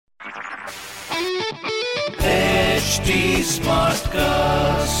HT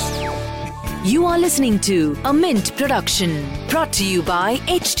Smartcast. You are listening to a Mint production brought to you by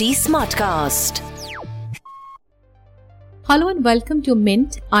HT Smartcast. Hello and welcome to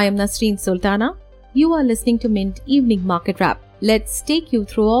Mint. I am Nasreen Sultana. You are listening to Mint Evening Market Wrap. Let's take you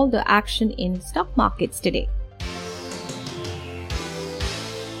through all the action in stock markets today.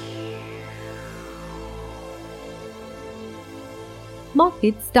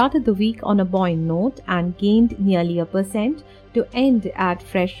 Markets started the week on a buoyant note and gained nearly 1% to end at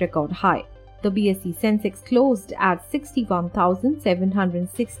fresh record high. The BSE Sensex closed at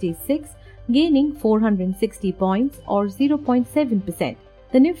 61,766, gaining 460 points or 0.7%.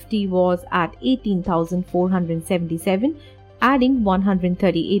 The Nifty was at 18,477, adding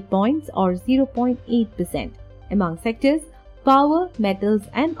 138 points or 0.8%. Among sectors, power, metals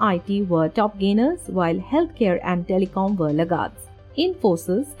and IT were top gainers, while healthcare and telecom were laggards.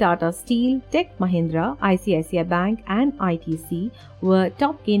 Infosys, Tata Steel, Tech Mahindra, ICICI Bank and ITC were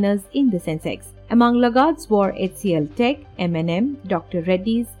top gainers in the Sensex. Among laggards were HCL Tech, M&M, Dr.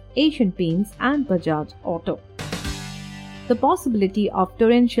 Reddy's, Asian Paints and Bajaj Auto. The possibility of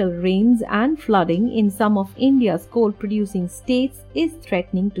torrential rains and flooding in some of India's coal-producing states is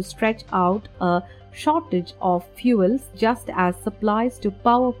threatening to stretch out a shortage of fuels just as supplies to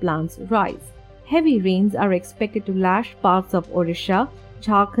power plants rise. Heavy rains are expected to lash parts of Odisha,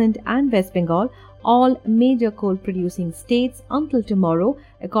 Jharkhand and West Bengal, all major coal-producing states, until tomorrow,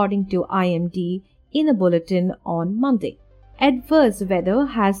 according to IMD in a bulletin on Monday. Adverse weather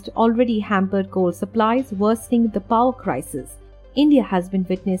has already hampered coal supplies, worsening the power crisis. India has been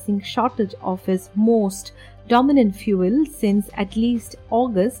witnessing shortage of its most dominant fuel since at least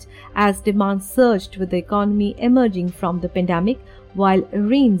August, as demand surged with the economy emerging from the pandemic, while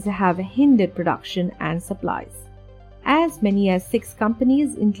rains have hindered production and supplies. As many as 6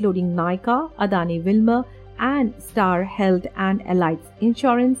 companies, including Nykaa, Adani Wilmar and Star Health and Allied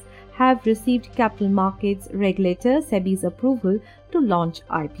Insurance, have received capital markets regulator SEBI's approval to launch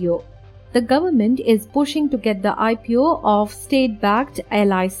IPO. The government is pushing to get the IPO of state-backed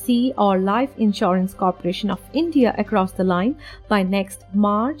LIC or Life Insurance Corporation of India across the line by next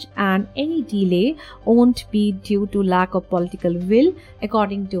March, and any delay won't be due to lack of political will,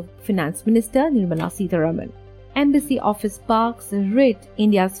 according to Finance Minister Nirmala Sitharaman. Embassy Office Parks REIT,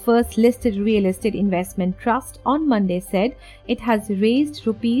 India's first listed real estate investment trust, on Monday said it has raised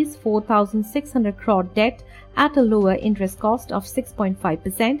Rs 4,600 crore debt at a lower interest cost of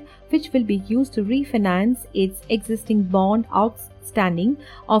 6.5%, which will be used to refinance its existing bond outstanding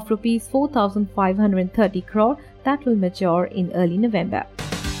of Rs 4,530 crore that will mature in early November.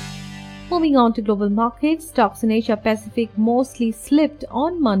 Moving on to global markets, stocks in Asia Pacific mostly slipped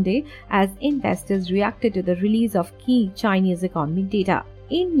on Monday as investors reacted to the release of key Chinese economic data.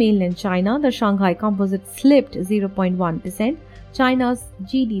 In mainland China, the Shanghai Composite slipped 0.1%. China's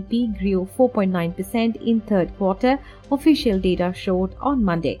GDP grew 4.9% in third quarter, official data showed on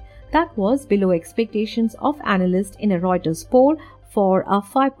Monday. That was below expectations of analysts in a Reuters poll for a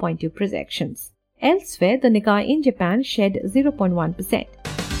 5.2 projections. Elsewhere, the Nikkei in Japan shed 0.1%.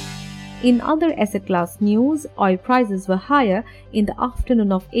 In other asset class news, oil prices were higher in the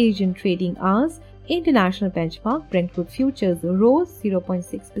afternoon of Asian trading hours. International benchmark Brent crude futures rose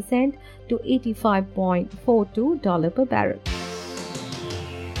 0.6% to $85.42 per barrel.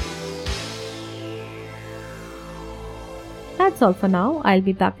 That's all for now. I'll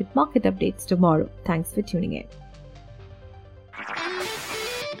be back with market updates tomorrow. Thanks for tuning in.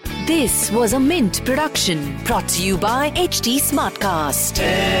 This was a Mint production brought to you by HT Smartcast.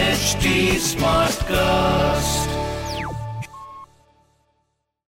 HT Smartcast.